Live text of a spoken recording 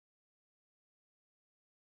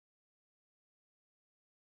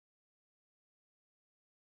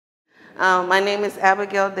My name is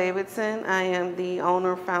Abigail Davidson. I am the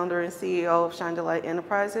owner, founder, and CEO of Shine the Light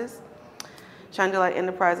Enterprises. Shine the Light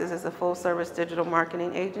Enterprises is a full-service digital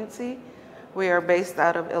marketing agency. We are based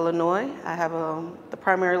out of Illinois. I have the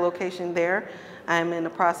primary location there. I am in the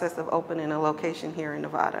process of opening a location here in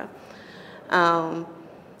Nevada.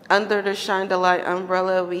 Under the Shine the Light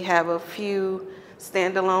umbrella, we have a few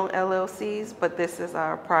standalone LLCs, but this is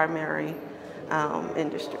our primary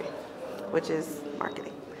industry, which is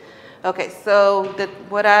marketing. Okay, so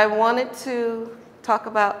what I wanted to talk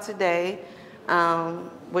about today,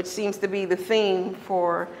 which seems to be the theme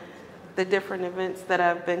for the different events that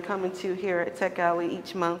I've been coming to here at Tech Alley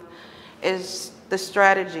each month, is the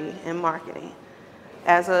strategy in marketing.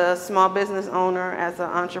 As a small business owner, as an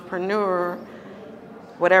entrepreneur,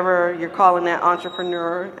 whatever you're calling that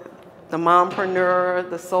entrepreneur, the mompreneur,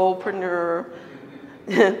 the soulpreneur,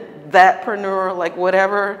 thatpreneur, like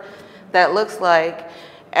whatever that looks like,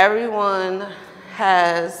 everyone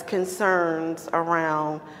has concerns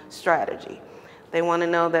around strategy. They want to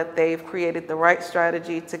know that they've created the right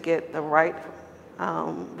strategy to get the right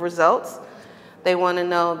results. They want to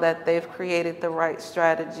know that they've created the right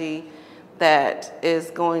strategy that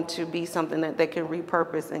is going to be something that they can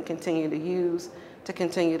repurpose and continue to use to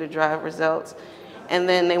continue to drive results. And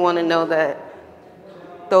then they want to know that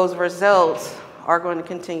those results are going to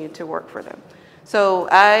continue to work for them. So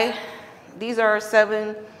these are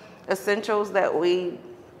 7 essentials that we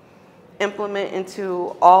implement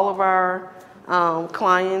into all of our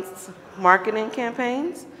clients' marketing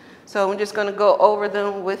campaigns. So I'm just going to go over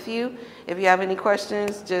them with you. If you have any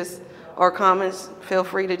questions or comments, feel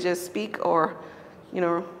free to just speak, or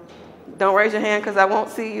don't raise your hand because I won't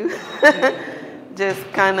see you. Just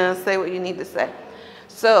kind of say what you need to say.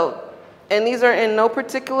 So, and these are in no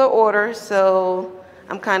particular order, so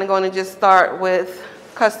I'm kind of going to just start with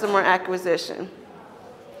customer acquisition.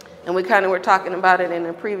 And we kind of were talking about it in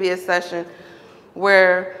a previous session,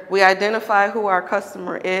 where we identify who our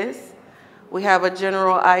customer is. We have a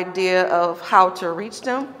general idea of how to reach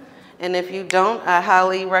them. And if you don't, I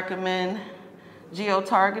highly recommend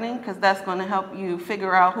geo-targeting, because that's going to help you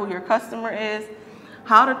figure out who your customer is,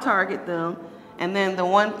 how to target them, and then the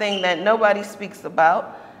one thing that nobody speaks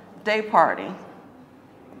about, day parting,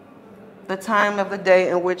 the time of the day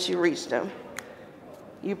in which you reach them.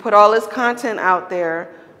 You put all this content out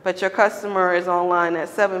there, but your customer is online at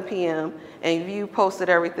 7 p.m. and you posted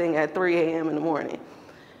everything at 3 a.m. in the morning.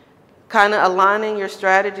 Kind of aligning your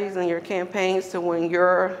strategies and your campaigns to when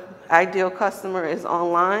your ideal customer is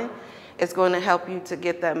online is going to help you to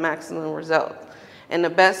get that maximum result. And the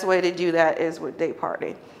best way to do that is with day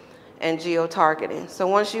parting and geo-targeting. So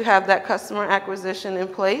once you have that customer acquisition in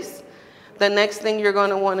place, the next thing you're going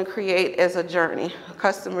to want to create is a journey, a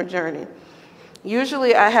customer journey.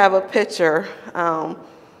 Usually I have a picture,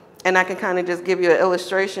 and I can kind of just give you an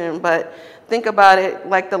illustration, but think about it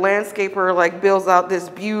like the landscaper builds out this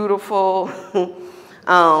beautiful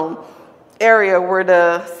area where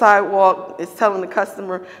the sidewalk is telling the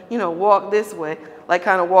customer, walk this way,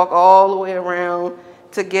 kind of walk all the way around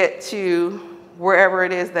to get to wherever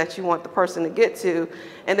it is that you want the person to get to.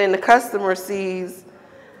 And then the customer sees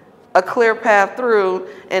a clear path through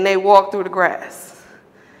and they walk through the grass.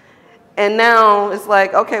 And now it's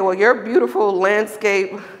like, okay, well, your beautiful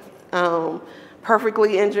landscape,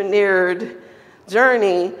 perfectly engineered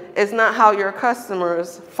journey is not how your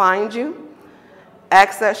customers find you,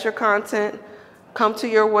 access your content, come to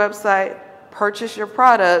your website, purchase your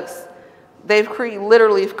products. They've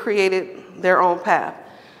literally created their own path.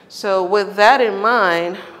 So with that in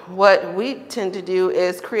mind, what we tend to do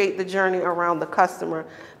is create the journey around the customer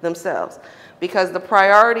themselves, because the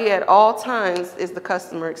priority at all times is the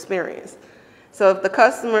customer experience. So if the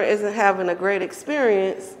customer isn't having a great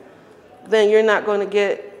experience, then you're not going to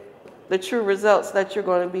get the true results that you're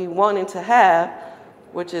going to be wanting to have,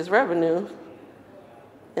 which is revenue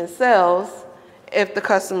and sales, if the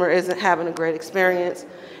customer isn't having a great experience.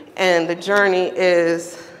 And the journey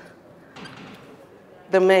is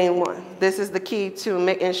the main one. This is the key to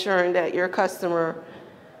ensuring that your customer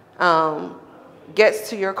gets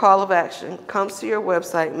to your call of action, comes to your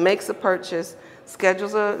website, makes a purchase,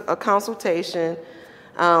 schedules a consultation,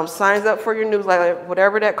 signs up for your newsletter,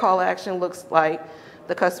 whatever that call to action looks like.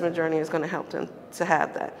 The customer journey is going to help them to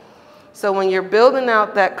have that. So when you're building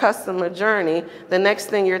out that customer journey, the next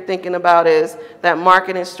thing you're thinking about is that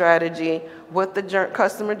marketing strategy with the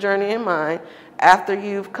customer journey in mind. After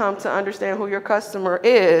you've come to understand who your customer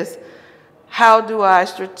is, how do I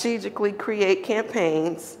strategically create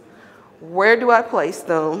campaigns? Where do I place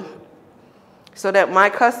them so that my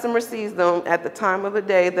customer sees them at the time of the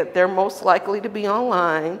day that they're most likely to be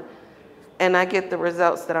online, and I get the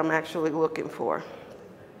results that I'm actually looking for.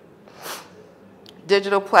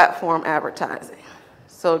 Digital platform advertising.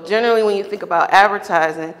 So generally when you think about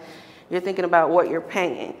advertising, you're thinking about what you're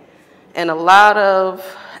paying. And a lot of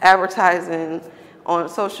advertising on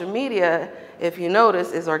social media, if you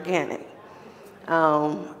notice, is organic.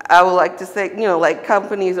 I would like to say, you know, like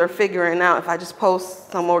companies are figuring out if I just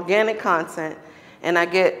post some organic content and I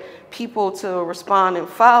get people to respond and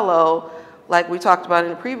follow, like we talked about in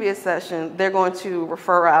the previous session, they're going to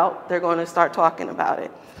refer out, they're going to start talking about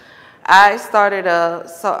it. I started a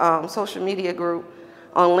social media group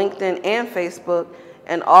on LinkedIn and Facebook,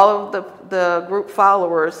 and all of the group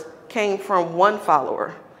followers came from one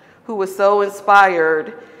follower who was so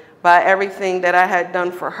inspired by everything that I had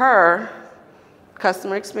done for her,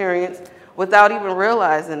 customer experience, without even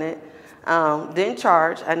realizing it. Didn't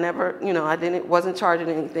charge. I never, you know, wasn't charging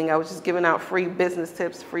anything. I was just giving out free business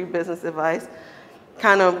tips, free business advice,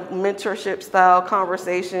 kind of mentorship style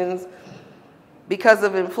conversations. Because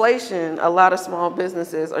of inflation, a lot of small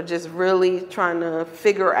businesses are just really trying to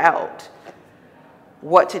figure out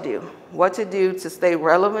what to do to stay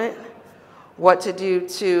relevant, what to do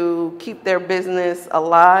to keep their business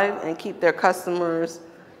alive and keep their customers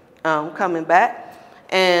coming back.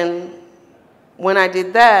 And when I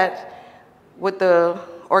did that with the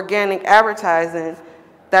organic advertising,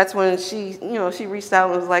 that's when she reached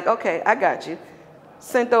out and was like, okay, I got you.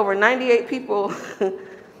 Sent over 98 people.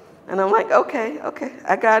 And I'm like, okay,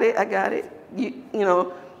 I got it. You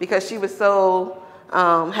know, because she was so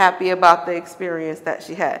happy about the experience that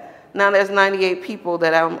she had. Now there's 98 people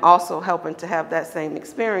that I'm also helping to have that same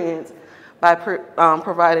experience by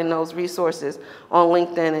providing those resources on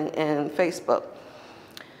LinkedIn and Facebook.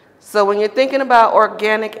 So when you're thinking about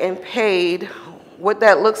organic and paid, what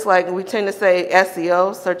that looks like, we tend to say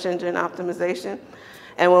SEO, search engine optimization.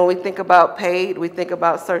 And when we think about paid, we think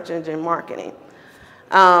about search engine marketing.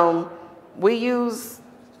 We use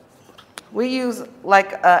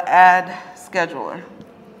like an ad scheduler.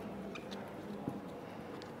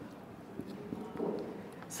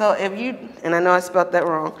 So if you, and I know I spelled that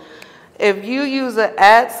wrong, if you use an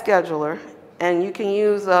ad scheduler, and you can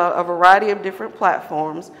use a variety of different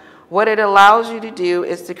platforms, what it allows you to do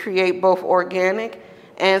is to create both organic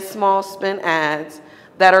and small spin ads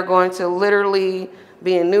that are going to literally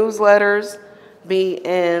be in newsletters, be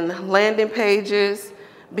in landing pages,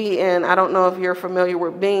 be in, I don't know if you're familiar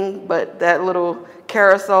with Bing, but that little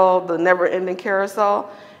carousel, the never-ending carousel,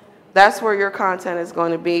 that's where your content is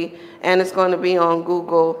going to be, and it's going to be on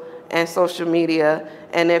Google and social media.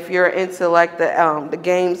 And if you're into like the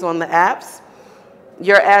games on the apps,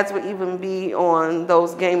 your ads would even be on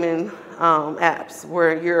those gaming apps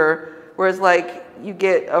where it's like you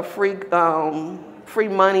get a free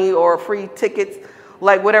money or free tickets,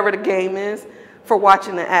 like whatever the game is, for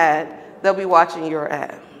watching the ad. They'll be watching your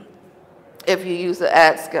ad if you use the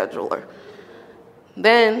ad scheduler.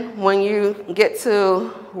 Then when you get to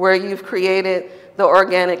where you've created the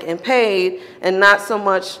organic and paid, and not so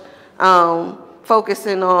much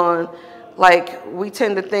focusing on, like we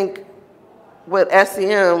tend to think with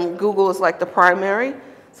SEM, Google is like the primary.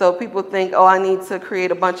 So people think, oh, I need to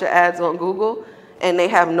create a bunch of ads on Google, and they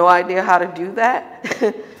have no idea how to do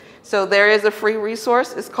that. So there is a free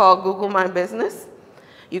resource. It's called Google My Business.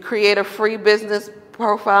 You create a free business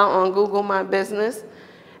profile on Google My Business,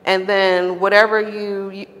 and then whatever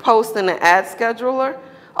you post in the ad scheduler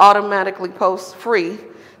automatically posts free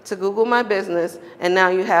to Google My Business, and now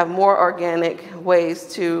you have more organic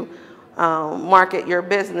ways to market your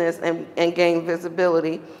business and gain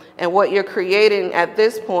visibility. And what you're creating at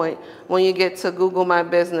this point, when you get to Google My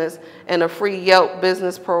Business and a free Yelp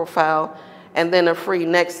business profile, and then a free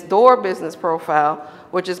Nextdoor business profile,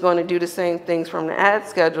 which is going to do the same things from the ad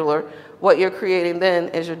scheduler, what you're creating then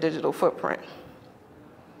is your digital footprint.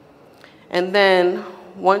 And then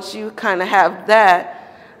once you kind of have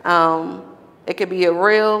that, it could be a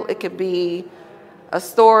reel, it could be a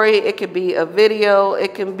story, it could be a video,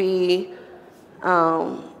 it can be,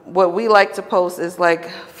 what we like to post is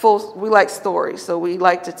like we like stories. So we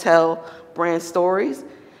like to tell brand stories,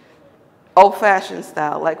 old-fashioned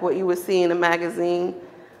style, like what you would see in a magazine,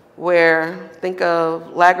 where think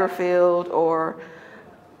of Lagerfeld, or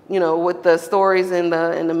with the stories in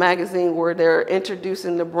the magazine where they're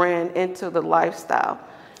introducing the brand into the lifestyle.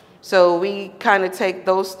 So we kind of take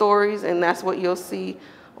those stories, and that's what you'll see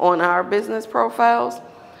on our business profiles,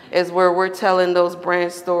 is where we're telling those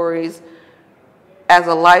brand stories as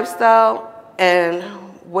a lifestyle and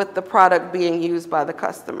with the product being used by the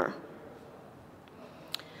customer.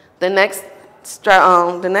 The next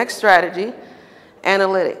strategy,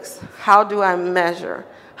 analytics. How do I measure?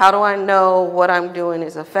 How do I know what I'm doing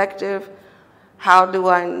is effective? How do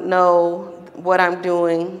I know what I'm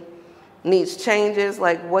doing needs changes,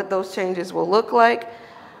 like what those changes will look like?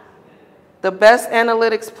 The best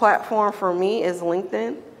analytics platform for me is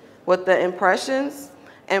LinkedIn with the impressions.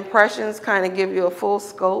 Impressions kind of give you a full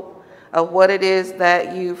scope of what it is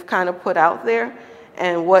that you've kind of put out there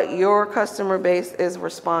and what your customer base is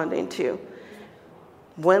responding to,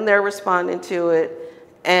 when they're responding to it,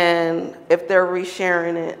 and if they're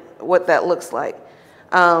resharing it, what that looks like.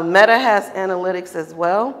 Meta has analytics as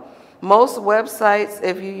well. Most websites,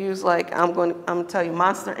 if you use like, I'm gonna tell you,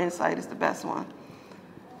 Monster Insight is the best one.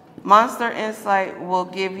 Monster Insight will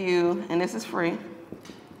give you, and this is free,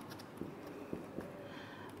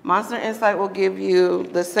 Monster Insight will give you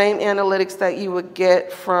the same analytics that you would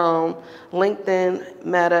get from LinkedIn,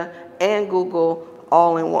 Meta, and Google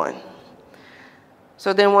all in one.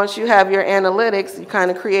 So then once you have your analytics, you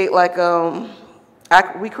kind of create like,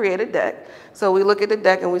 we create a deck. So we look at the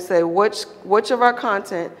deck and we say which of our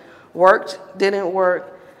content worked, didn't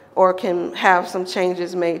work, or can have some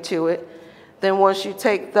changes made to it. Then once you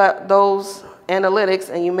take those analytics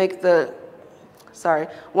and you make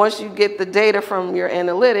once you get the data from your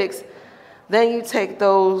analytics, then you take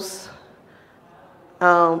those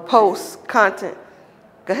posts, content.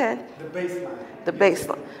 Go ahead. The baseline. The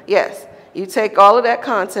baseline, yes. You take all of that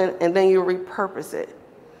content and then you repurpose it.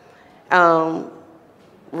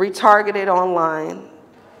 Retarget it online,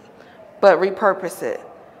 but repurpose it.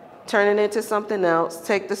 Turn it into something else,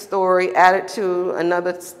 take the story, add it to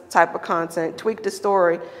another type of content, tweak the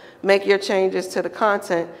story, make your changes to the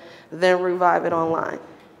content, then revive it online.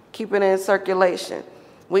 Keep it in circulation.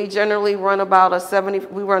 We generally run about a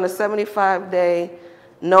 75-day,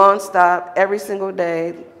 nonstop, every single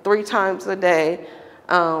day, 3 times a day,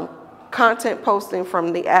 content posting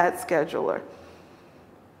from the ad scheduler.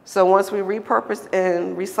 So once we repurpose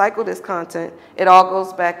and recycle this content, it all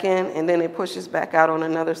goes back in and then it pushes back out on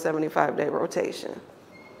another 75-day rotation.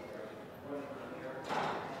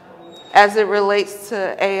 As it relates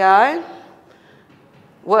to AI,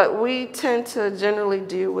 what we tend to generally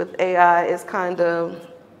do with AI is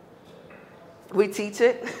we teach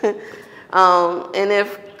it. And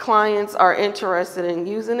if clients are interested in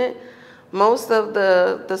using it, most of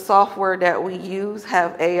the software that we use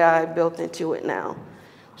have AI built into it now.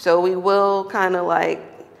 So we will kind of like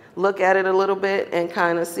look at it a little bit and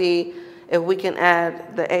kind of see if we can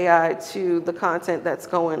add the AI to the content that's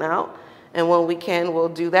going out. And when we can, we'll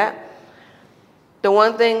do that. The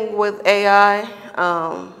one thing with AI,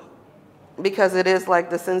 because it is like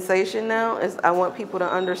the sensation now, is I want people to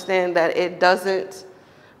understand that it doesn't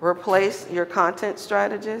replace your content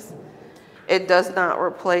strategist. It does not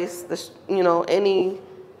replace any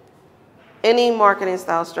marketing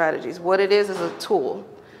style strategies. What it is a tool.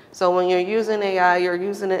 So when you're using AI, you're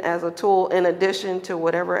using it as a tool in addition to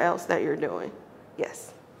whatever else that you're doing.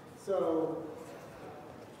 Yes. So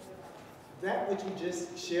that what you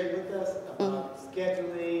just shared with us about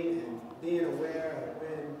scheduling and being aware of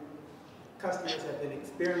when customers have been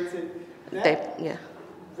experiencing, that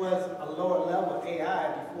was a lower level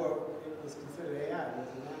AI before it was considered AI, was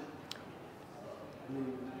it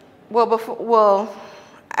not? Well,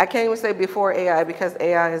 I can't even say before AI because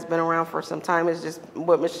AI has been around for some time. It's just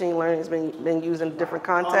what machine learning has been used in different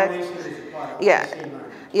contexts. Automation is a part of machine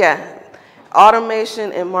learning. Yeah.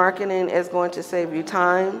 Automation in marketing is going to save you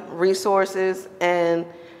time, resources, and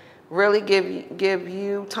really give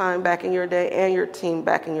you time back in your day and your team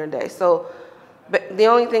back in your day. So the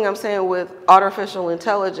only thing I'm saying with artificial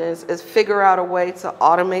intelligence is figure out a way to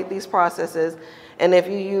automate these processes. And if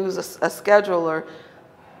you use a scheduler,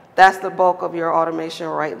 that's the bulk of your automation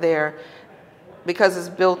right there because it's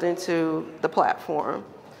built into the platform.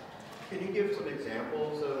 Can you give some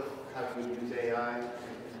examples of how you use AI in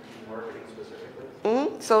marketing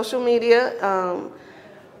specifically? Social media.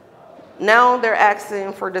 Now they're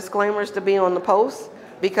asking for disclaimers to be on the post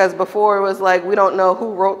because before it was like, we don't know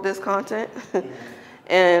who wrote this content.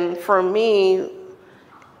 And for me,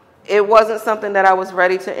 it wasn't something that I was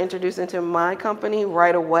ready to introduce into my company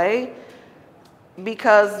right away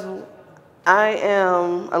because I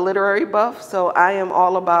am a literary buff, so I am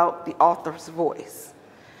all about the author's voice.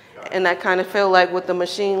 And I kind of feel like with the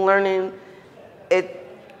machine learning,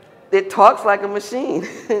 it talks like a machine.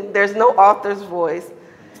 There's no author's voice.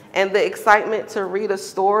 And the excitement to read a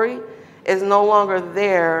story is no longer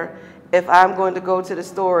there if I'm going to go to the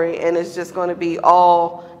story and it's just going to be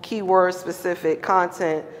all keyword specific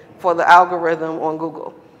content for the algorithm on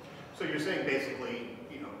Google. So you're saying basically,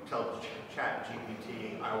 tell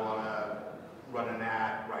ChatGPT, I want to run an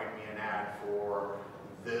ad, write me an ad for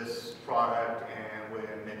this product and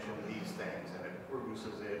mention these things, and it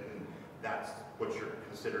produces it, and that's what you're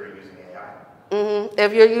considering using AI?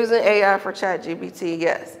 If you're using AI for ChatGPT,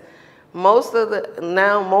 yes. Most of,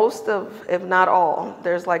 if not all,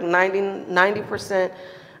 there's like 90%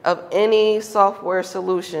 of any software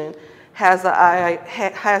solution has an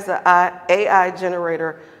AI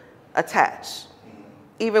generator attached.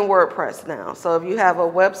 Even WordPress now. So if you have a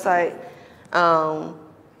website,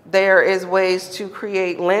 there is ways to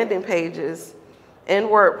create landing pages in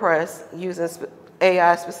WordPress using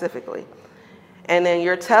AI specifically. And then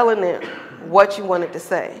you're telling it what you want it to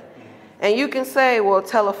say. And you can say, well,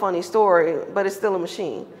 tell a funny story, but it's still a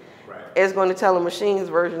machine. Right. It's going to tell a machine's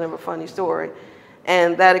version of a funny story.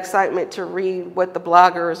 And that excitement to read what the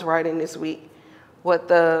blogger is writing this week, what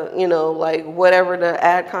the, like whatever the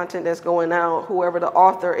ad content that's going out, whoever the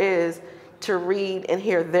author is, to read and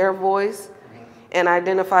hear their voice and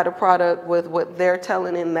identify the product with what they're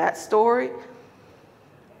telling in that story.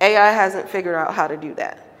 AI hasn't figured out how to do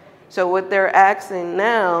that. So what they're asking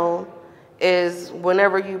now is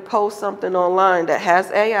whenever you post something online that has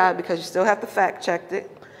AI, because you still have to fact check it,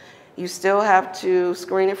 you still have to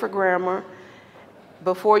screen it for grammar.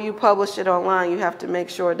 Before you publish it online, you have to make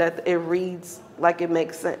sure that it reads like it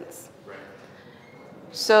makes sense. Right.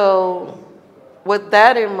 So with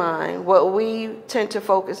that in mind, what we tend to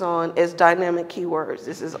focus on is dynamic keywords.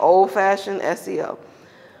 This is old-fashioned SEO.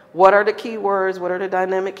 What are the keywords? What are the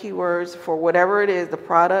dynamic keywords for whatever it is, the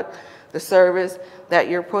product, the service that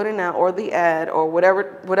you're putting out, or the ad, or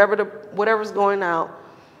whatever's going out?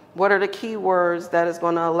 What are the keywords that is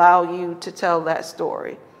going to allow you to tell that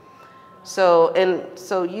story? So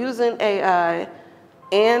using AI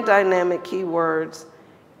and dynamic keywords,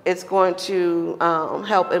 it's going to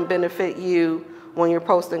help and benefit you when you're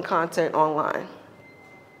posting content online.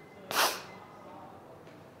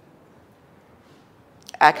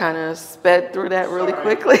 I kind of sped through that really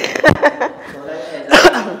quickly. So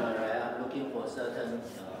I'm looking for certain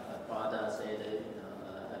products. Say that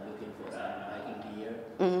I'm looking for some hiking gear,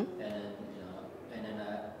 and then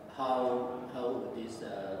how would this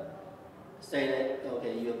say that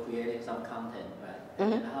okay, you're creating some content, right?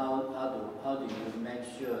 And how do you make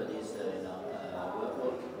sure this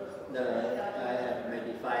I have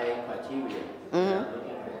modified criteria. I'm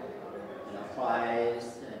looking for price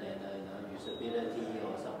and then usability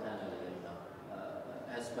or some kind of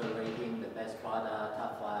aspirating the best product,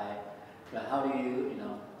 top 5. But how do you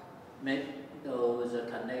make those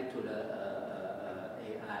connect to the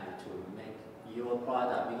AI to make your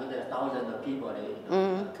product? Because there are thousands of people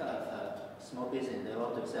small business, they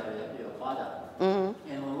want to sell your product. And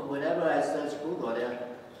whenever I search Google, there are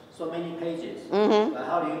so many pages. But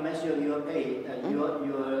how do you make sure your page, your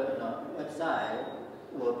website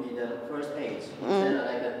will be the first page instead of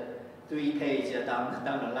like a 3-page down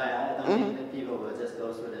the line? I don't think that people will just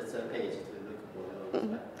go through the third page to look for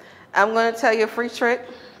those. I'm going to tell you a free trick.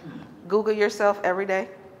 Google yourself every day.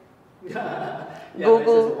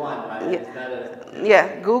 Google one,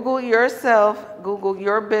 right? Google yourself, Google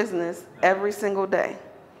your business every single day,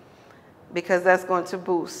 because that's going to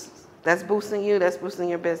boost. That's boosting you, that's boosting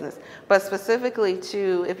your business. But specifically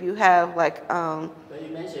to, if you have like... but you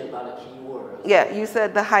mentioned about the keywords. Yeah, you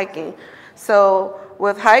said the hiking. So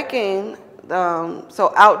with hiking,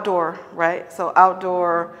 so outdoor, right? So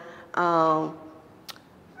outdoor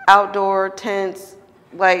tents,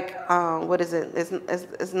 like, what is it?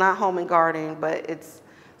 It's not home and garden, but it's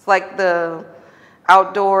like the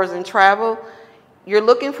outdoors and travel. You're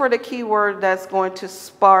looking for the keyword that's going to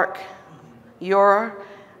spark your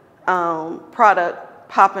product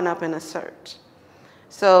popping up in a search.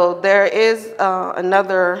 So there is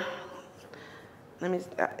another, I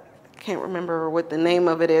can't remember what the name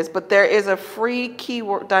of it is, but there is a free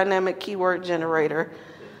dynamic keyword generator.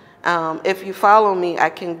 If you follow me, I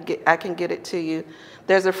can get it to you.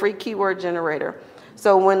 There's a free keyword generator.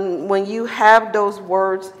 So when you have those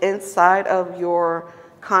words inside of your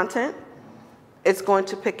content, it's going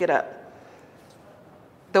to pick it up.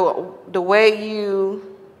 The way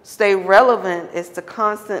you stay relevant is to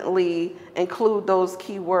constantly include those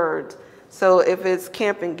keywords. So if it's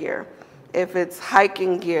camping gear, if it's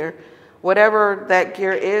hiking gear, whatever that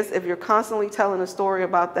gear is, if you're constantly telling a story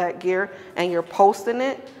about that gear and you're posting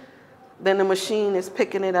it, then the machine is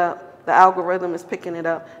picking it up, the algorithm is picking it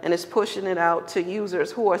up, and it's pushing it out to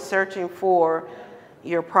users who are searching for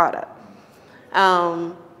your product.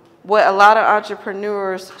 What a lot of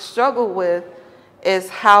entrepreneurs struggle with is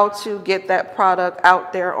how to get that product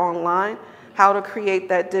out there online, how to create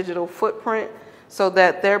that digital footprint so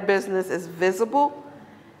that their business is visible.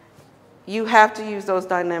 You have to use those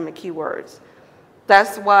dynamic keywords.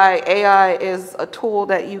 That's why AI is a tool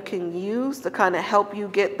that you can use to kind of help you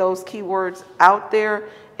get those keywords out there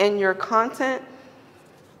in your content.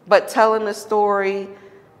 but telling the story,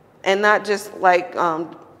 and not just like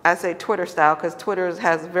I say Twitter style, because Twitter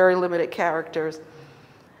has very limited characters.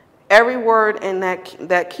 Every word in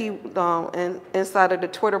that key inside of the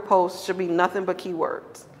Twitter post should be nothing but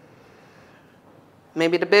keywords.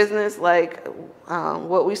 Maybe the business, like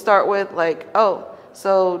what we start with, like, oh,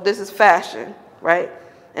 so this is fashion, right?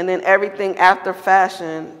 And then everything after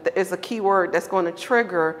fashion is a keyword that's going to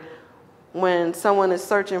trigger when someone is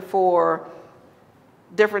searching for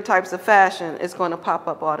different types of fashion. It's going to pop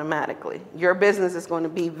up automatically. Your business is going to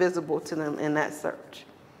be visible to them in that search.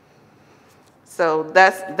 So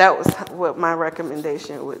that was what my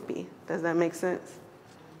recommendation would be. Does that make sense?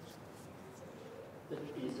 But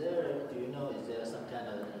is there, do you know, is there some kind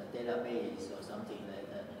of database or something like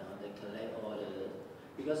that, they collect all the,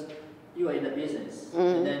 because you are in the business,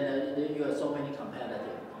 and then you have so many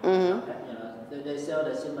competitors, they sell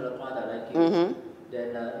the similar product like you,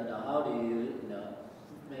 then, how do you,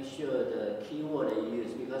 make sure the keyword they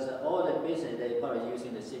use, because all the business, they probably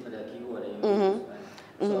using the similar keyword that you use, right?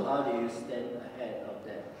 So how do you stand ahead of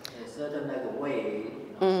that? In a certain like a way,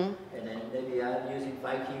 and then maybe I'm using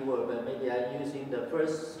 5 keywords, but maybe I'm using the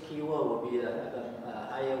first keyword will be a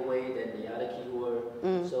higher weight than the other keyword.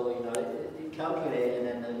 So you calculate,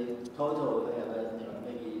 and then the total will have a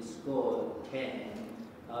maybe score 10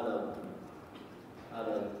 out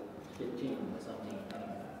of 15 or something.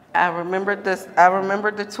 I remembered this. I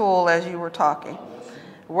remembered the tool as you were talking.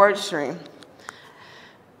 WordStream.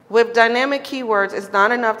 With dynamic keywords, it's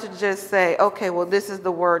not enough to just say, okay, well, this is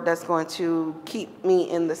the word that's going to keep me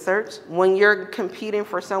in the search. When you're competing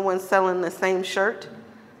for someone selling the same shirt,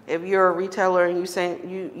 if you're a retailer and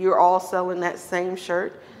you're all selling that same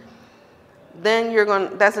shirt, then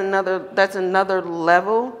that's another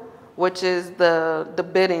level, which is the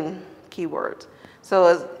bidding keywords.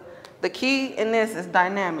 So the key in this is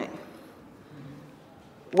dynamic.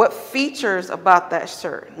 What features about that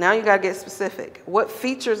shirt? Now you got to get specific. What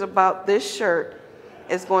features about this shirt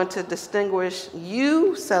is going to distinguish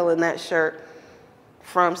you selling that shirt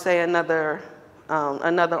from, say, another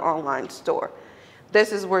online store?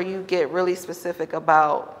 This is where you get really specific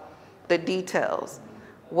about the details.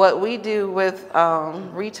 What we do with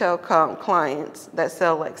retail clients that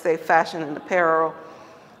sell, like, say, fashion and apparel,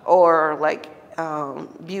 or like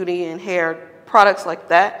beauty and hair products like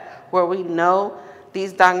that, where we know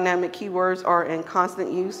these dynamic keywords are in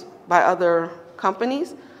constant use by other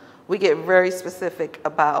companies, we get very specific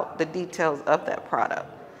about the details of that product.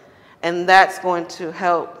 And that's going to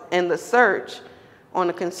help in the search on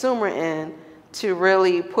the consumer end to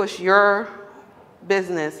really push your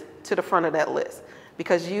business to the front of that list,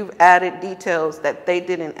 because you've added details that they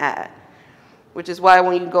didn't add. Which is why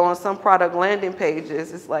when you go on some product landing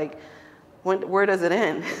pages, it's like, where does it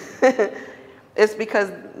end? It's because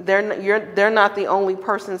they're not the only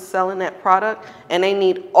person selling that product, and they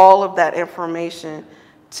need all of that information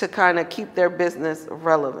to kind of keep their business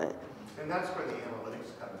relevant. And that's where the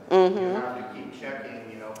analytics come in. You have to keep checking,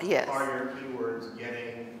 Yes. Are your keywords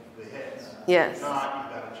getting the hits? Yes. If not,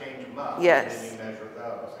 you've got to change them up. Yes. And then you measure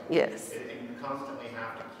those. Yes. And you constantly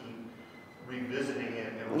have to keep revisiting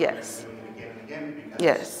it and Yes. doing it again and again, because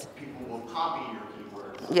Yes. people will copy your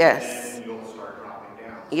keywords. Yes. And then you'll start dropping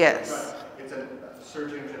down. Yes. It's a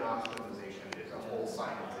search engine optimization is a whole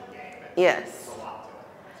science and game. Yes. There's a lot to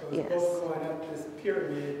it. So it's Yes. both going up this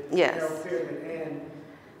pyramid, Yes. narrow pyramid, and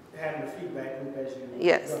having the feedback loop as you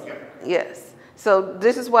Yes. go. Yes. So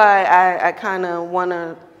this is why I kind of want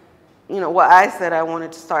to, what I said I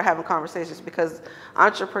wanted to start having conversations, because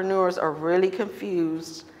entrepreneurs are really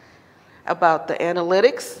confused about the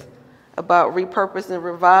analytics, about repurpose and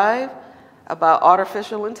revive, about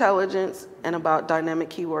artificial intelligence, and about dynamic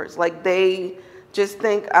keywords. Like, they just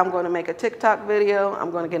think, I'm going to make a TikTok video, I'm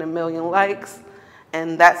going to get 1 million likes,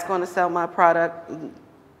 and that's going to sell my product.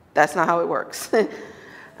 That's not how it works.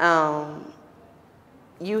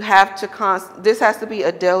 You have to this has to be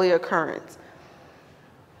a daily occurrence.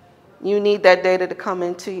 You need that data to come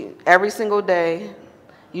into you every single day.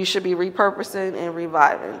 You should be repurposing and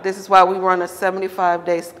reviving. This is why we run a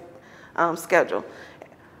 75-day schedule.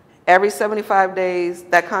 Every 75 days,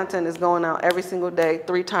 that content is going out every single day,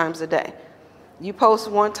 3 times a day. You post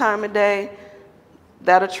 1 time a day,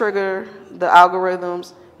 that'll trigger the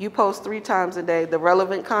algorithms. You post 3 times a day, the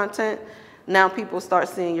relevant content, now people start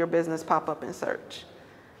seeing your business pop up in search.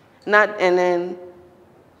 And then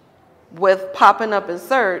with popping up in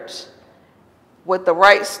search, with the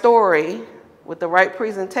right story, with the right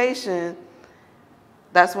presentation,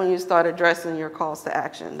 that's when you start addressing your calls to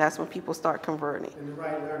action. That's when people start converting. And the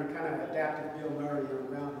right learning, kind of adaptive Bill Murray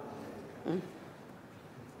around.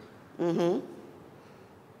 Mm-hmm.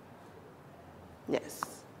 Yes.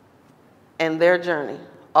 and their journey.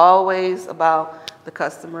 Always about the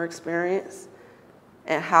customer experience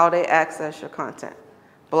and how they access your content.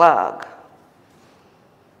 Blog,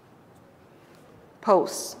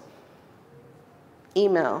 posts,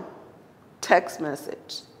 email, text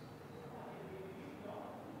message,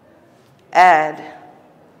 ad.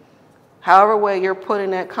 However way you're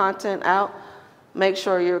putting that content out, make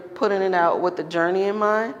sure you're putting it out with the journey in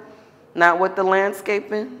mind, not with the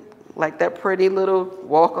landscaping, like that pretty little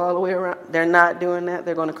walk all the way around. They're not doing that.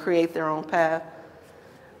 They're going to create their own path,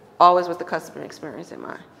 always with the customer experience in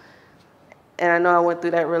mind. And I know I went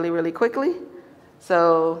through that really, really quickly.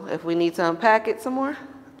 So if we need to unpack it some more,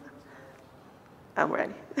 I'm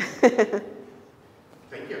ready.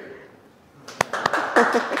 Thank you.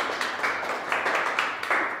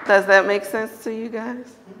 Does that make sense to you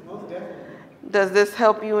guys? Most definitely. Does this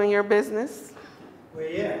help you in your business? Well,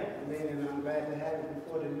 yeah. I mean, and I'm glad to have it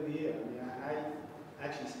before the new year. I mean, I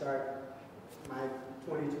actually start my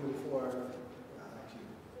 2024 actually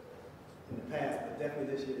in the past, but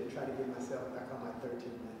definitely this year to try to get myself back on my 13th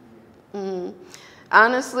year. Mm-hmm.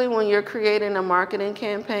 Honestly, when you're creating a marketing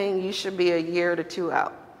campaign, you should be a year to 2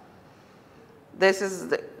 out. This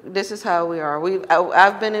is how we are.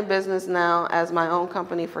 I've been in business now as my own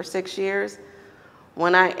company for 6 years.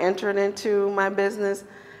 When I entered into my business,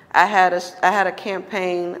 I had a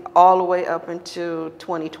campaign all the way up into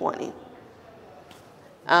 2020.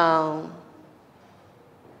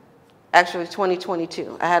 Actually,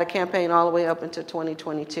 2022. I had a campaign all the way up into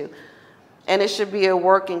 2022. And it should be a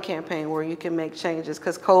working campaign where you can make changes,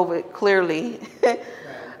 because COVID clearly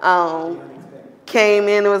came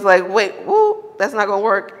in and was like, wait, whoa, that's not going to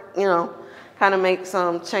work, you know, kind of make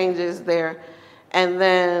some changes there. And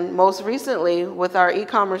then most recently with our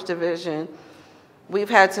e-commerce division, we've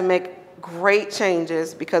had to make great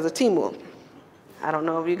changes because of Temu. I don't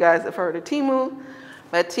know if you guys have heard of Temu,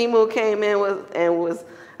 but Temu came in I was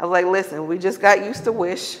like, listen, we just got used to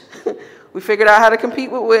Wish. We figured out how to compete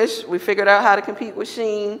with Wish. We figured out how to compete with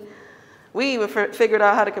Shein. We even figured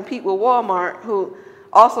out how to compete with Walmart, who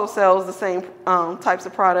also sells the same types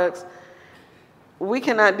of products. We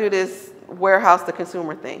cannot do this warehouse to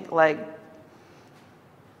consumer thing. Like,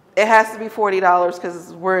 it has to be $40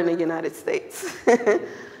 because we're in the United States.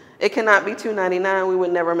 It cannot be $2.99. We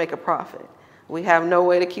would never make a profit. We have no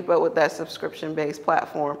way to keep up with that subscription-based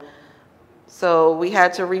platform. So we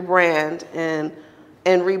had to rebrand, and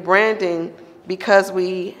rebranding, because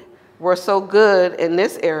we were so good in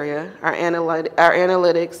this area, our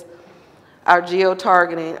analytics, our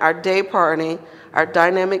geo-targeting, our day parting, our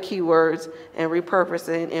dynamic keywords, and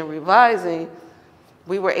repurposing and revising,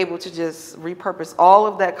 we were able to just repurpose all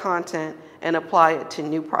of that content and apply it to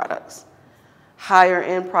new products, higher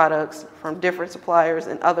end products from different suppliers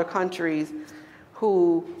in other countries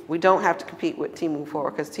who we don't have to compete with Temu for,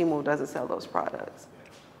 because Temu doesn't sell those products.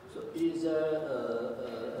 So is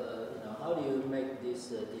how do you make this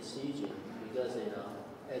decision? Because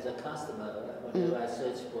as a customer, whenever I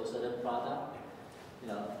search for certain product,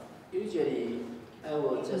 usually I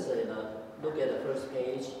will just look at the first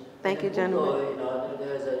page. Thank you, gentlemen.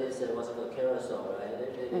 There's this what's called carousel, right?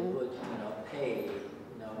 They put pay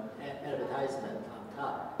advertisement on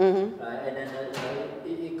top, right? And then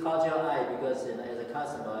it caught your eye because as a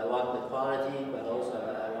customer, I want the quality, but also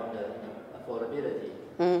I want the affordability.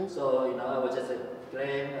 So I would just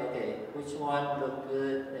claim, okay, which one look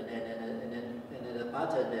good, and then the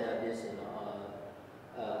button they have this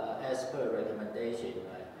as per recommendation,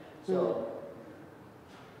 right? So,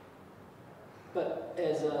 but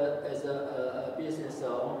as a business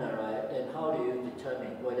owner, right, then how do you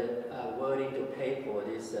determine whether I'm willing to pay for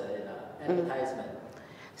this advertisement?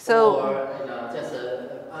 So, or just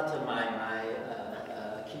utter my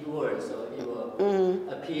keyword, so it will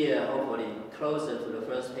appear hopefully closer to the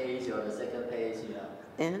first page or the second page.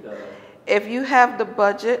 If you have the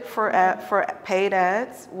budget for paid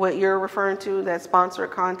ads, what you're referring to, that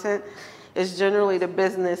sponsored content, is generally the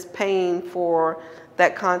business paying for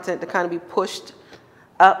that content to kind of be pushed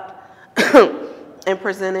up and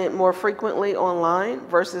presented more frequently online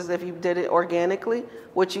versus if you did it organically,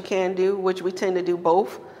 which you can do, which we tend to do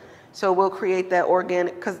both. So we'll create that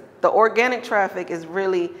organic, because the organic traffic is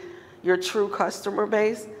really your true customer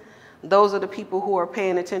base. Those are the people who are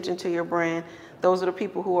paying attention to your brand. Those are the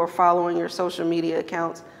people who are following your social media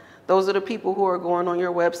accounts. Those are the people who are going on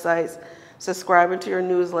your websites, subscribing to your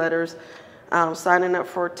newsletters, signing up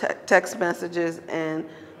for text messages and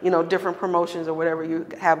different promotions or whatever you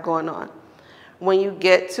have going on. When you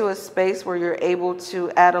get to a space where you're able to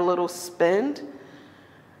add a little spend,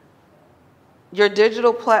 your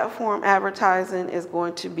digital platform advertising is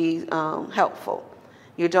going to be helpful.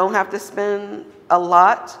 You don't have to spend a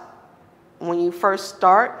lot when you first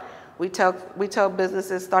start, we tell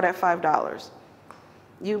businesses start at $5.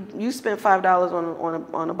 You spend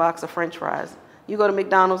 $5 on a box of French fries. You go to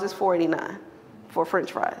McDonald's, it's $4.89 for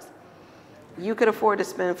French fries. You could afford to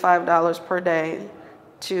spend $5 per day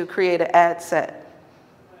to create an ad set.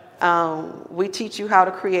 We teach you how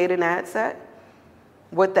to create an ad set.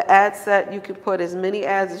 With the ad set, you can put as many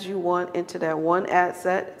ads as you want into that one ad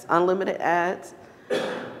set. It's unlimited ads,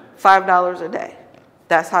 $5 a day.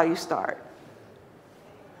 That's how you start.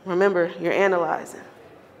 Remember, you're analyzing.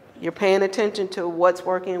 You're paying attention to what's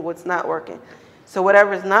working, what's not working. So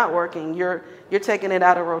whatever is not working, you're taking it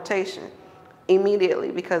out of rotation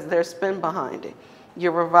immediately because there's spin behind it.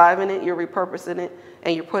 You're reviving it, you're repurposing it,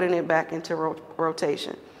 and you're putting it back into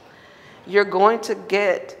rotation. You're going to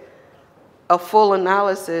get a full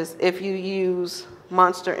analysis if you use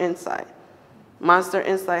Monster Insight. Monster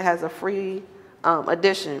Insight has a free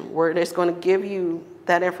edition where it's going to give you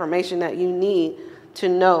that information that you need to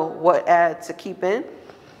know what ad to keep in,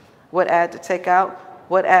 what ad to take out,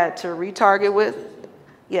 what ad to retarget with,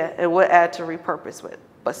 and what ad to repurpose with,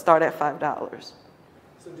 but start at $5.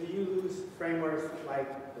 So do you use frameworks like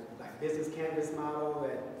business canvas model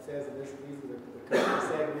that says these are the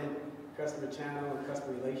customer segment, customer channel, and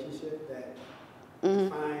customer relationship that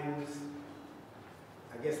defines,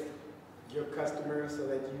 I guess, your customers so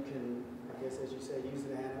that you can, I guess, as you say, use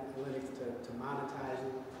the analytics to monetize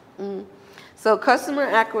it? So customer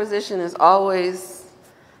acquisition is always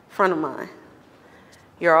front of mind.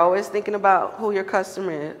 You're always thinking about who your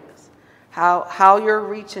customer is, how you're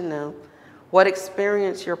reaching them, what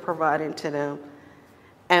experience you're providing to them,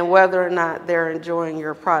 and whether or not they're enjoying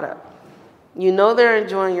your product. You know they're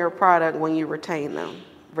enjoying your product when you retain them.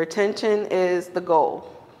 Retention is the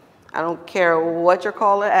goal. I don't care what your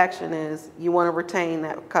call to action is, you want to retain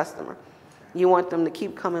that customer. You want them to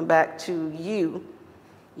keep coming back to you,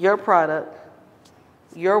 your product,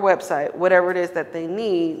 your website, whatever it is that they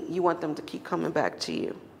need, you want them to keep coming back to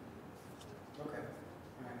you. Okay.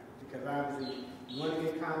 All right. Because obviously you want to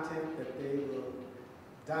get content that they will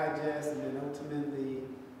digest and then ultimately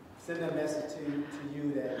send a message to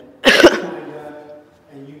you that you signed up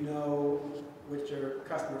and you know what your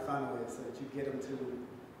customer funnel is so that you get them to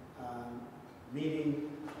meeting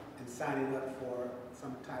and signing up for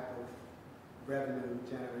some type of revenue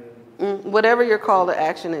generating. Whatever your call to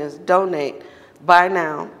action is, donate, buy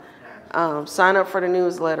now, sign up for the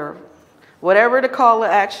newsletter. Whatever the call to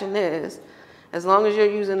action is, as long as you're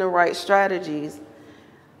using the right strategies,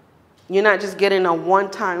 you're not just getting a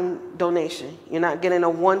one-time donation. You're not getting a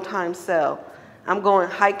one-time sell. I'm going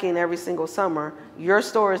hiking every single summer. Your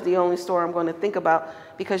store is the only store I'm going to think about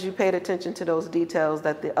because you paid attention to those details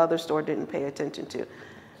that the other store didn't pay attention to.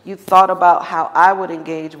 You thought about how I would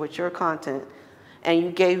engage with your content, and you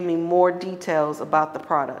gave me more details about the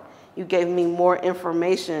product. You gave me more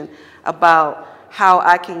information about how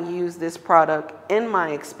I can use this product in my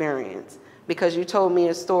experience because you told me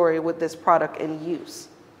a story with this product in use.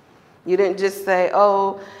 You didn't just say,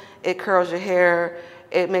 oh, it curls your hair,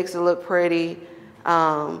 it makes it look pretty,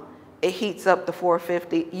 it heats up the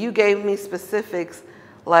 450. You gave me specifics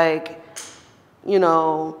like, you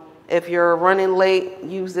know, if you're running late,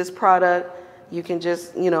 use this product. You can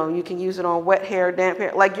just, you know, you can use it on wet hair, damp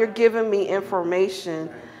hair. Like you're giving me information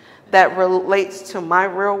that relates to my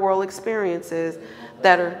real world experiences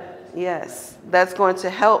that are, yes, that's going to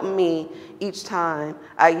help me each time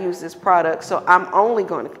I use this product. So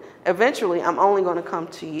eventually I'm only going to come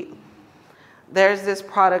to you. There's this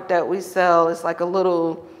product that we sell. It's like a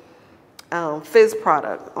little fizz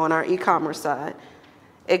product on our e-commerce side.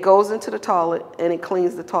 It goes into the toilet and it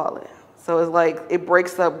cleans the toilet. So it's like it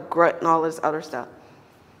breaks up grit and all this other stuff.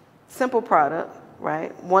 Simple product,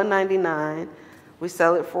 right? $1.99. We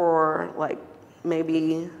sell it for like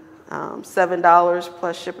maybe $7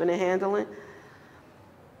 plus shipping and handling.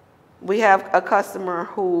 We have a customer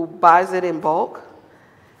who buys it in bulk,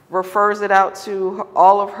 refers it out to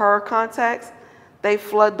all of her contacts. They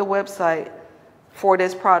flood the website for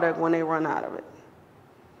this product when they run out of it.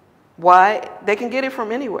 Why? They can get it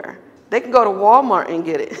from anywhere. They can go to Walmart and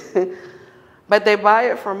get it. But they buy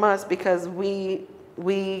it from us because we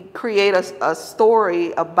create a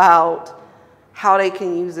story about how they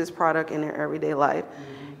can use this product in their everyday life.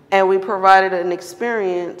 Mm-hmm. And we provided an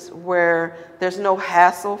experience where there's no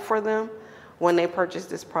hassle for them when they purchase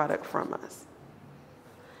this product from us.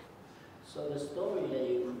 So the story that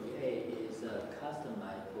you create is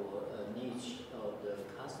customized for a niche of the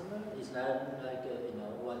customer? It's not like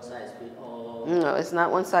one size fit all? No, it's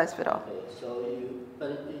not one size fit all. Okay, so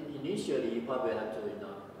but initially you probably have to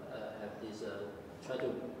have this, try to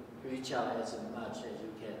reach out as much as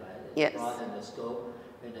you can, right? Yes. Broaden the scope,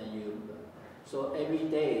 and then you So every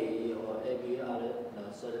day or every other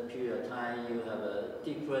certain period of time, you have a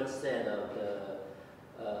different set of the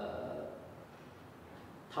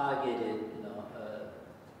targeted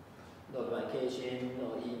notification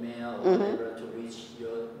or email or whatever to reach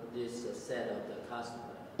this set of the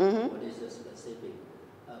customer for this specific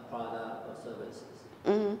product or services.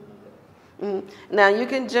 Okay. Now you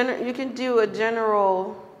can do a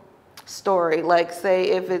general story, like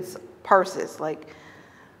say if it's purses, like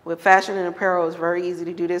with fashion and apparel, it's very easy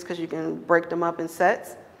to do this because you can break them up in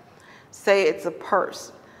sets. Say it's a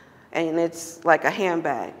purse and it's like a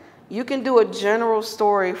handbag. You can do a general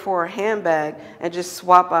story for a handbag and just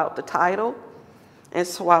swap out the title and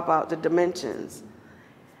swap out the dimensions.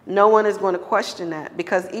 No one is going to question that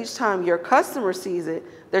because each time your customer sees it,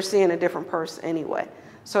 they're seeing a different purse anyway.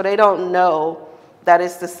 So they don't know that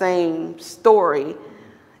it's the same story.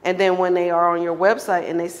 And then when they are on your website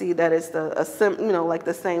and they see that it's like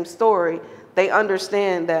the same story, they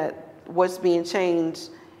understand that what's being changed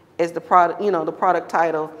is the product, the product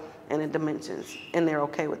title and the dimensions, and they're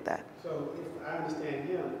okay with that. So if I understand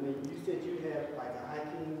him, I mean, you said you have like a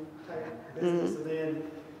hiking type business, so then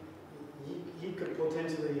he could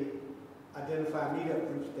potentially identify meetup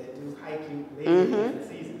groups that do hiking maybe in different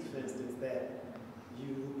seasons, for instance, that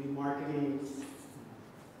you would be marketing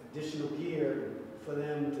additional gear for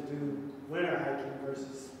them to do winter hiking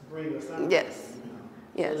versus spring or summer. Yes.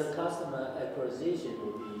 Yes. So the customer acquisition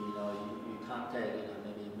would be, you contact,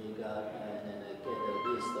 maybe Meetup and then get a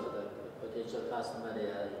list of the potential customer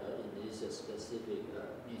there, in this specific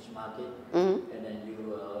niche market, and then you,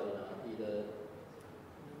 either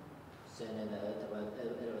send an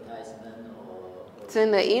advertisement or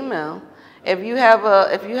send the email. If you have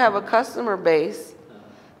a customer base,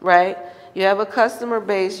 right? You have a customer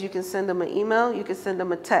base, you can send them an email, you can send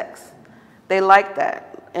them a text. They like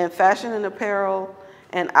that. And fashion and apparel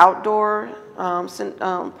and outdoor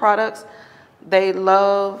products, they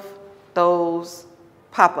love those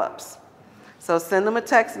pop-ups. So send them a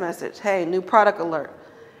text message. Hey, new product alert.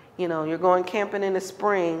 You're going camping in the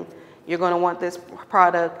spring. You're going to want this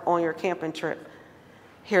product on your camping trip.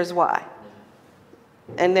 Here's why.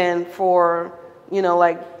 And then for,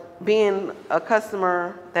 like being a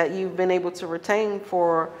customer that you've been able to retain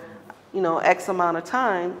for, X amount of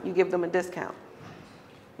time, you give them a discount.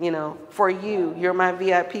 For you, you're my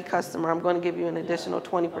VIP customer. I'm going to give you an additional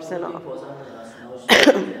 20% off.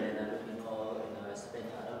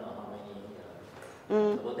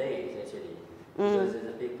 Couple days actually, because it's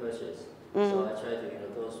a big purchase. So I try to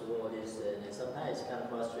go through all this, and sometimes it's kind of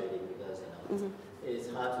frustrating because it's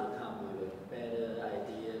hard to come with a better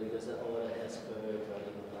idea because all the experts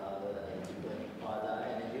talking about different product,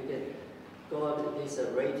 and then you can go up to this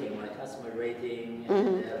rating, like customer rating,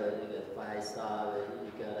 and you got 5 star,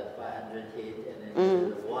 you got a 500 hit, and then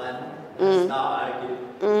you got 1 star,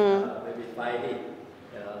 maybe 5 hit,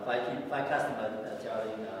 5 customers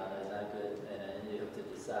telling not good, and then you have to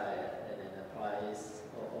decide, and then the price,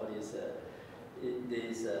 all this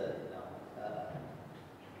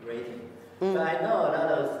rating. But I know a lot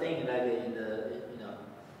of things like in the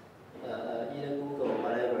either Google or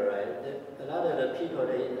whatever, right? A lot of the people,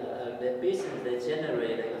 the business, they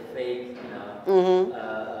generate like a fake,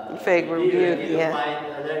 fake review.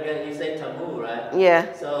 You say Tamu, right?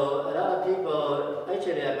 Yeah. So a lot of people,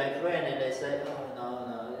 actually, my friend, and they say, oh no,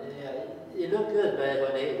 yeah, it looks good, but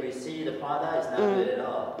when they receive the product, it's not good at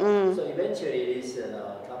all. So eventually, this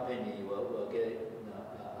company will get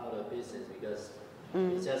out of business because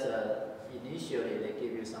it's just initially they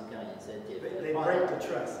give you some kind of incentive. They break the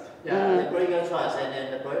trust. Yeah, they break your trust, and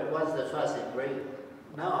then once the trust is break,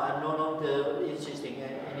 now I'm no longer interested in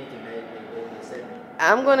anything they send me.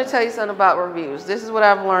 I'm going to tell you something about reviews. This is what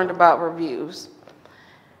I've learned about reviews.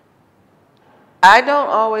 I don't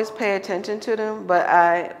always pay attention to them, but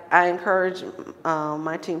I encourage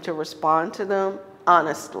my team to respond to them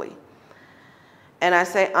honestly. And I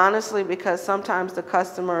say honestly because sometimes the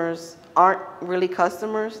customers aren't really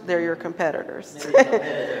customers, they're your competitors.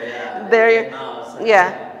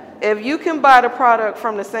 If you can buy the product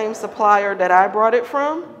from the same supplier that I brought it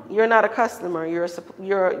from, you're not a customer,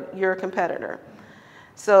 you're a competitor.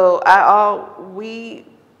 So we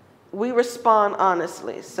respond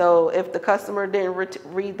honestly. So if the customer didn't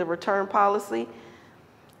read the return policy,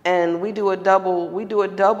 and we do a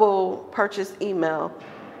double purchase email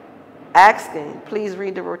asking, please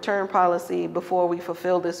read the return policy before we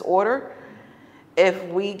fulfill this order. If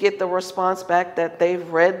we get the response back that they've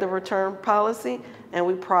read the return policy and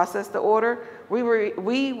we process the order, we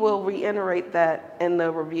will reiterate that in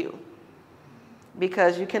the review.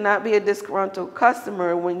 Because you cannot be a disgruntled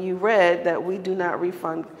customer when you read that we do not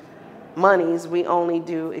refund monies, we only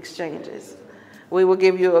do exchanges. We will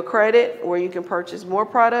give you a credit where you can purchase more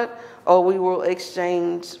product, or we will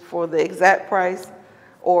exchange for the exact price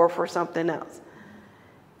or for something else.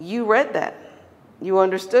 You read that. You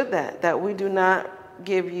understood that we do not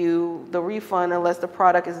give you the refund unless the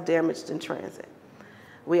product is damaged in transit.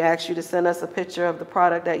 We ask you to send us a picture of the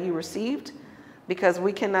product that you received because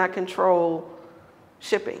we cannot control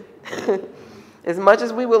shipping. As much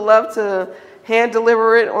as we would love to hand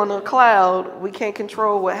deliver it on a cloud, we can't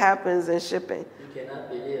control what happens in shipping. You cannot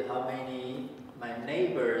believe how many my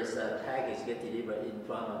neighbors' package get delivered in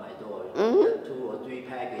front of my door. Mm-hmm. 2 or 3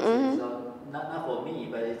 packages. Mm-hmm. So not for me,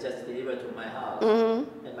 but it's just delivered to my house.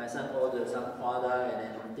 Mm-hmm. And my son ordered some product and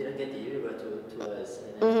then didn't get delivered to us.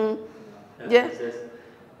 And then, mm-hmm. Yeah. It's just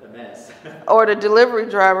a mess. Or the delivery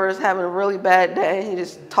driver is having a really bad day. He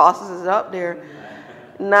just tosses it up there,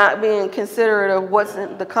 not being considerate of what's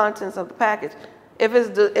in the contents of the package. If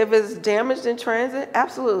it's damaged in transit,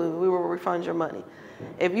 absolutely, we will refund your money.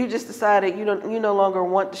 If you just decided you no longer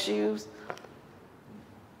want the shoes,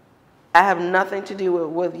 I have nothing to do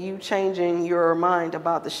with you changing your mind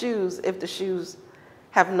about the shoes if the shoes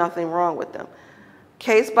have nothing wrong with them.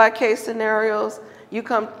 Case by case scenarios, you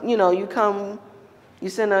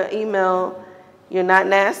send an email, you're not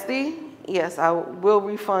nasty, yes, I will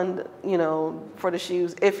refund, for the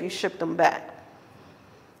shoes if you ship them back.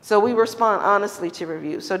 So we respond honestly to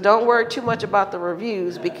reviews. So don't worry too much about the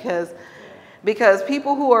reviews because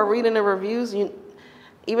people who are reading the reviews,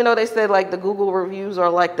 even though they said like the Google reviews or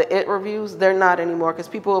like the IT reviews, they're not anymore because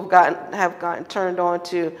people have gotten turned on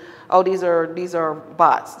to, oh, these are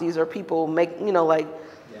bots. These are people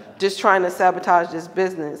just trying to sabotage this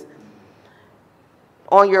business.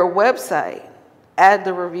 On your website, add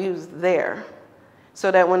the reviews there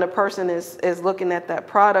so that when the person is looking at that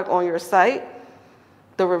product on your site,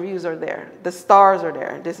 the reviews are there. The stars are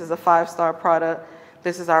there. This is a 5-star product.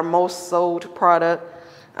 This is our most sold product.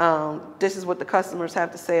 This is what the customers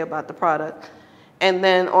have to say about the product. And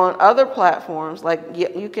then on other platforms, like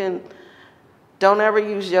don't ever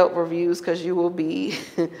use Yelp reviews because you will be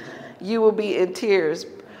in tears.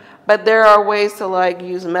 But there are ways to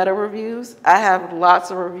use meta reviews. I have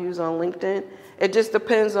lots of reviews on LinkedIn. It just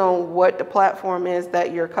depends on what the platform is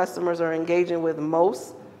that your customers are engaging with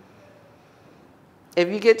most. If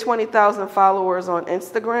you get 20,000 followers on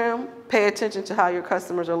Instagram, pay attention to how your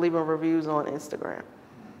customers are leaving reviews on Instagram.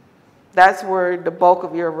 That's where the bulk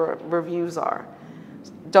of your reviews are.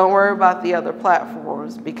 Don't worry about the other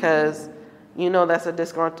platforms because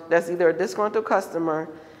that's either a disgruntled customer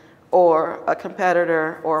or a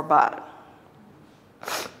competitor or a bot.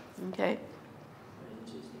 Okay.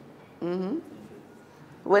 Mm-hmm.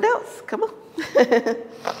 What else? Come on.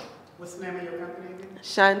 What's the name of your company again?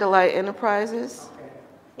 Shine the Light Enterprises. Okay.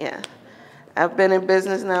 Yeah. I've been in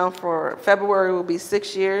business now for February will be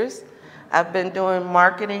 6 years. I've been doing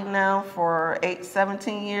marketing now for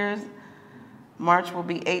 17 years. March will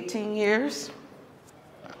be 18 years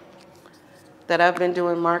that I've been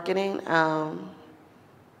doing marketing.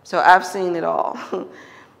 So I've seen it all.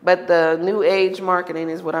 But the new age marketing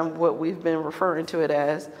is what we've been referring to it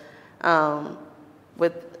as.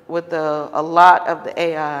 With a lot of the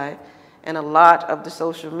AI and a lot of the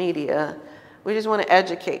social media, we just want to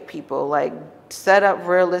educate people, set up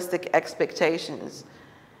realistic expectations.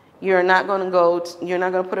 You're not going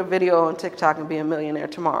to put a video on TikTok and be a millionaire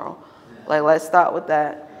tomorrow. Let's start with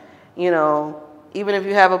that. Even if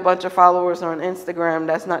you have a bunch of followers on Instagram,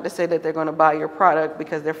 that's not to say that they're going to buy your product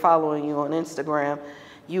because they're following you on Instagram.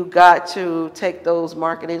 You got to take those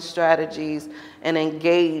marketing strategies and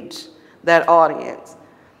engage that audience.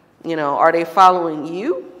 Are they following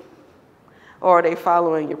you or are they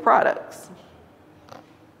following your products?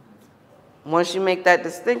 Once you make that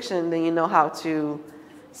distinction, then you know how to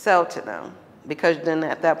sell to them because then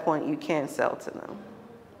at that point you can sell to them.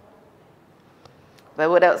 But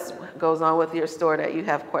what else goes on with your store that you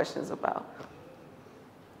have questions about?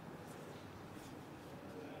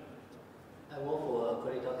 I work for a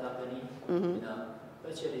critical company. Mm-hmm.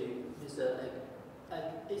 Actually,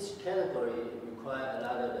 each category requires a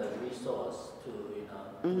lot of the resource to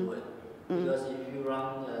mm-hmm. do it. Because if you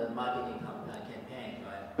run a marketing campaign,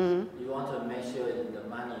 right, mm-hmm. you want to make sure that the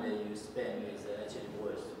money that you spend is actually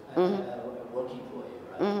worth working for you,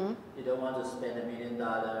 right? Mm-hmm. You don't want to spend $1 million, and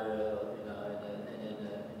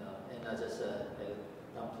not just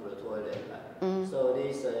dump to the toilet, right? Mm-hmm. So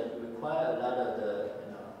these require a lot of the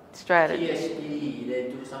strategy. PhD. They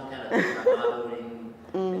do some kind of modeling,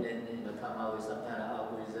 and then come out with some kind of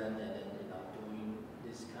algorithm, and then doing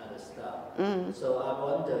this kind of stuff. So I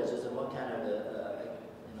wonder just what kind of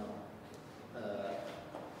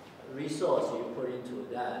resource resource you put into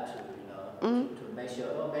that to, to make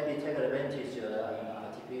sure, or maybe take advantage of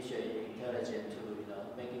artificial intelligence to,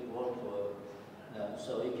 make it work for,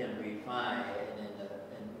 so it can refine and then,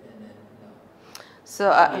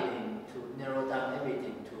 so to narrow down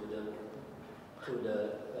everything to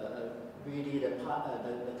the really the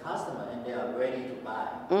customer, and they are ready to buy.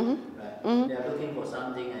 Right? They are looking for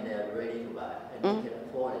something and they are ready to buy, and they can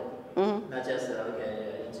afford it. Not just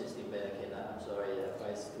okay, interesting, but okay, I'm sorry, the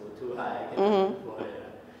price too high. I cannot afford it.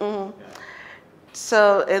 Yeah.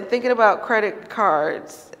 So, in thinking about credit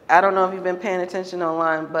cards, I don't know if you've been paying attention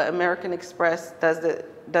online, but American Express does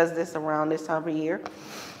this around this time of year.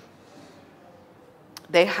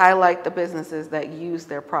 They highlight the businesses that use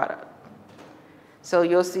their product. So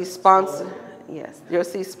you'll see you'll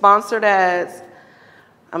see sponsored ads,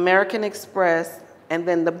 American Express, and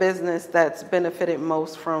then the business that's benefited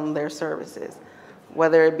most from their services,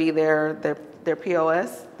 whether it be their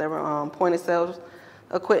POS, their point of sale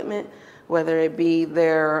equipment, whether it be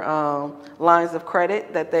their lines of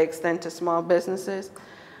credit that they extend to small businesses,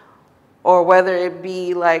 or whether it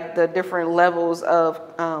be like the different levels of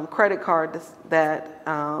credit cards that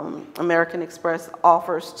American Express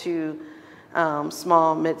offers to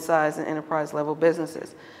small, mid-sized, and enterprise level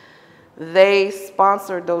businesses. They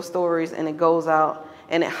sponsor those stories, and it goes out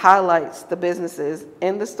and it highlights the businesses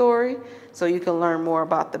in the story so you can learn more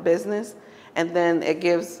about the business. And then it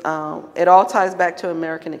gives, it all ties back to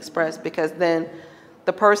American Express, because then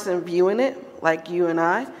the person viewing it, like you and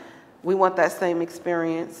I, we want that same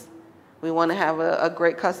experience. We want to have a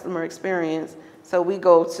great customer experience. So we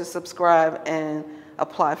go to subscribe and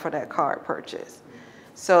apply for that card purchase.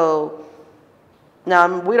 So now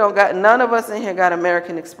none of us in here got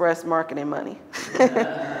American Express marketing money.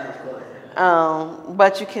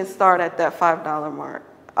 But you can start at that $5 mark.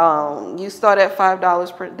 You start at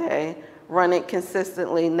 $5 per day, run it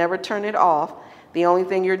consistently, never turn it off. The only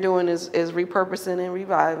thing you're doing is repurposing and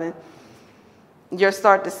reviving. You'll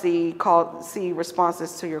start to see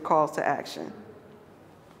responses to your calls to action.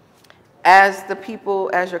 As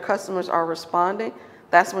your customers are responding,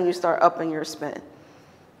 that's when you start upping your spend.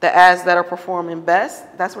 The ads that are performing best,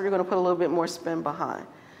 that's where you're going to put a little bit more spend behind.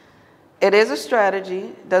 It is a strategy.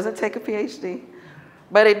 It doesn't take a PhD,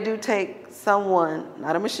 but it do take someone,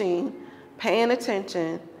 not a machine, paying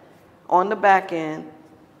attention on the back end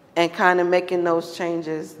and kind of making those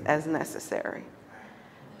changes as necessary.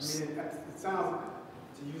 I mean, it sounds,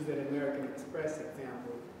 to use that American Express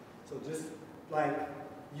example, so just like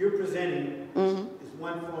you're presenting is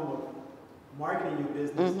one form of marketing your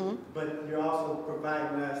business, but you're also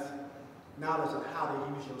providing us knowledge of how to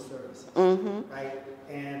use your services, right?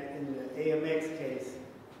 And in the AMX case,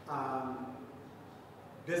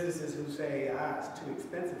 businesses who say, it's too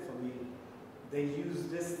expensive for me, they use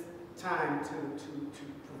this time to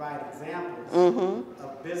provide examples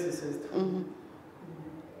of businesses who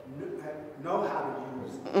know how to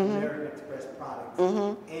use American Express products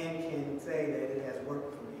and can say that it has worked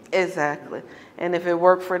for me. Exactly. And if it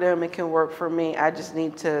worked for them, it can work for me. I just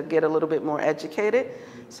need to get a little bit more educated.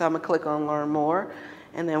 So I'm going to click on Learn More.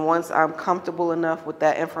 And then once I'm comfortable enough with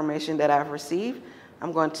that information that I've received,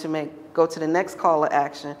 I'm going to go to the next call to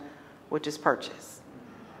action, which is purchase.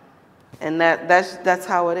 And that's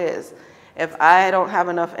how it is. If I don't have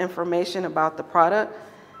enough information about the product,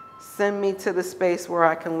 send me to the space where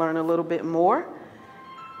I can learn a little bit more.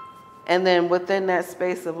 And then within that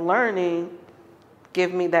space of learning,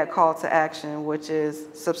 give me that call to action, which is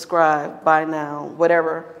subscribe, buy now,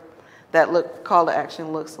 whatever that call to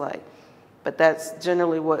action looks like. But that's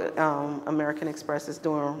generally what American Express is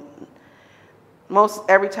doing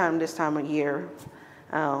every time this time of year.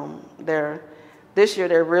 This year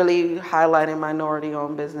they're really highlighting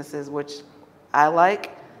minority-owned businesses, which I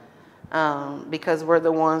like, because we're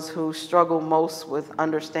the ones who struggle most with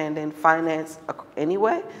understanding finance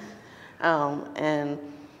anyway. And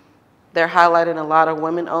they're highlighting a lot of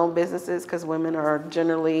women-owned businesses because women are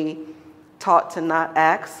generally taught to not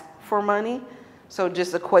ask for money. So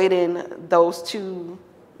just equating those two,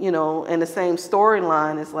 in the same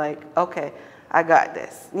storyline is like, okay, I got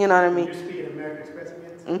this. You know what I mean? You're speaking American Express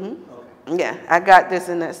again? Okay. Yeah, I got this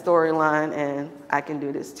in that storyline, and I can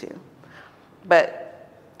do this too. But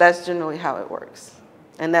that's generally how it works.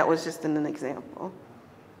 And that was just an example.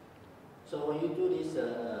 So when you do this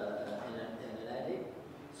analytic,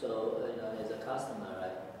 so as a customer,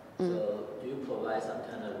 right? So do you provide some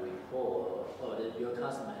kind of report, or does your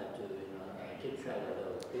customer have to keep track of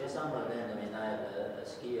those? Because some of them may not have a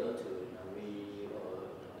skill to read, or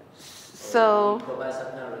so you provide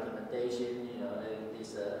some kind of recommendation.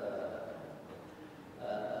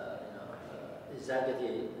 This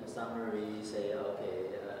executive summary say, okay,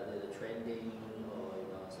 there's a training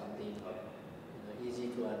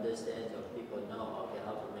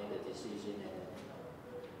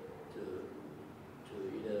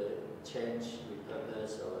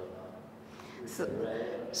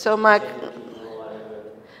So my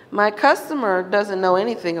customer doesn't know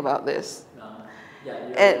anything about this.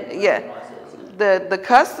 And yeah, the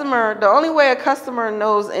customer, the only way a customer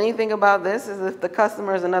knows anything about this is if the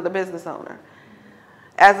customer is another business owner.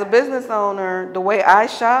 As a business owner, the way I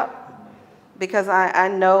shop, because I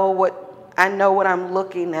know what I'm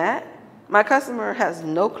looking at, my customer has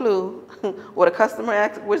no clue what a customer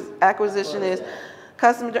acquisition is.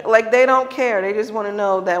 Like, they don't care. They just want to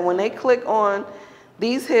know that when they click on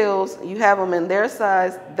these heels, you have them in their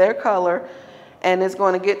size, their color, and it's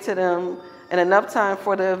going to get to them in enough time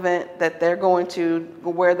for the event that they're going to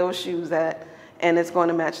wear those shoes at, and it's going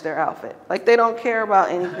to match their outfit. Like, they don't care about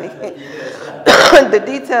anything. The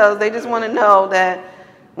details, they just want to know that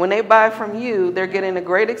when they buy from you, they're getting a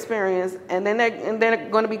great experience, and then they're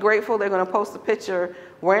going to be grateful. They're going to post a picture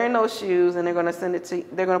wearing those shoes, and they're going to send it to.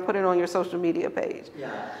 They're going to put it on your social media page.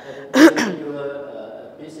 Yeah, if you're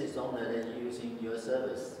a business owner that's using your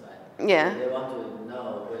service, right? Yeah. They want to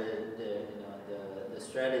know whether the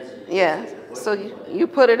strategy. Yeah. So you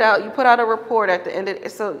put it out. You put out a report at the end of.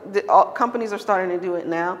 So all companies are starting to do it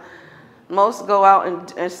now. Most go out in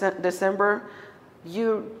December.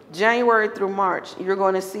 January through March, you're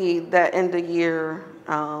going to see that end of year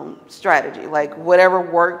strategy, like whatever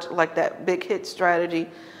worked, like that big hit strategy,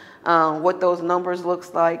 what those numbers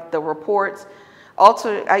looks like, the reports.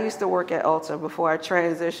 Ulta, I used to work at Ulta before I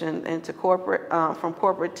transitioned into corporate, from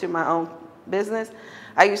corporate to my own business.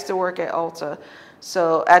 I used to work at Ulta.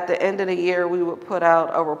 So at the end of the year, we would put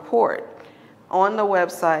out a report on the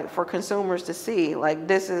website for consumers to see, like,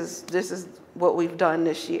 this is what we've done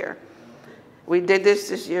this year. We did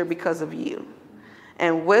this year because of you.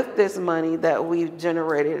 And with this money that we've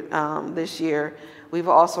generated this year, we've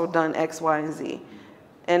also done X, Y, and Z.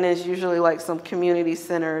 And it's usually like some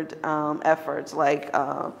community-centered efforts, like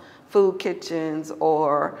food kitchens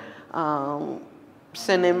or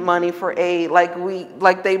sending money for aid.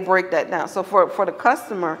 Like they break that down. So for the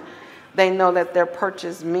customer, they know that their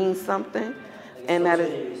purchase means something, and that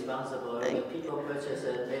is responsible. If people purchase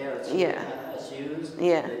a pair of shoes,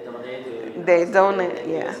 yeah. they donate to. They donate,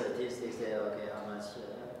 yeah. Statistics say, okay, how much?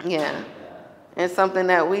 Yeah. And something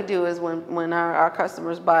that we do is when our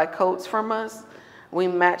customers buy coats from us, we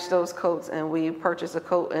match those coats and we purchase a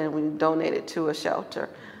coat and we donate it to a shelter.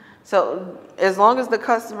 So as long as the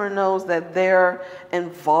customer knows that they're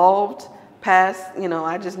involved past,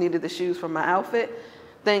 I just needed the shoes for my outfit,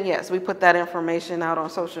 then yes, we put that information out on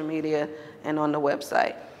social media and on the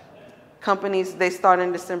website. Companies, they start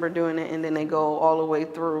in December doing it, and then they go all the way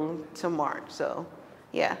through to March. So,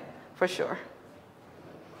 yeah, for sure.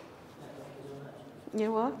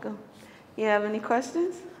 You're welcome. You have any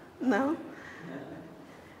questions? No?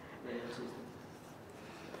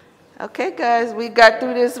 Okay, guys, we got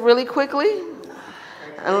through this really quickly.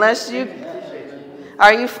 Unless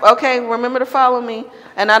are you, okay, remember to follow me.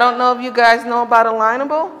 And I don't know if you guys know about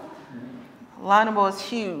Alignable. Alignable is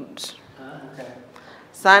huge.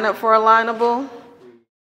 Sign up for Alignable.